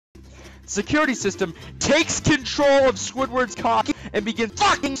security system takes control of Squidward's cock and begins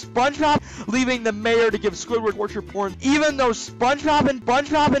fucking SpongeBob, leaving the mayor to give Squidward torture porn, even though SpongeBob and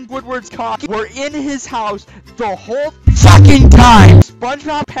Squidward's cock were in his house the whole fucking time.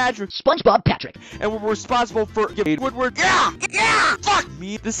 SpongeBob Patrick, and were responsible for giving Squidward, fuck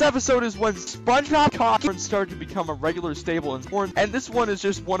me. This episode is when SpongeBob cock started to become a regular staple in porn, and this one is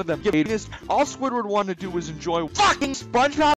just one of them. All Squidward wanted to do was enjoy fucking SpongeBob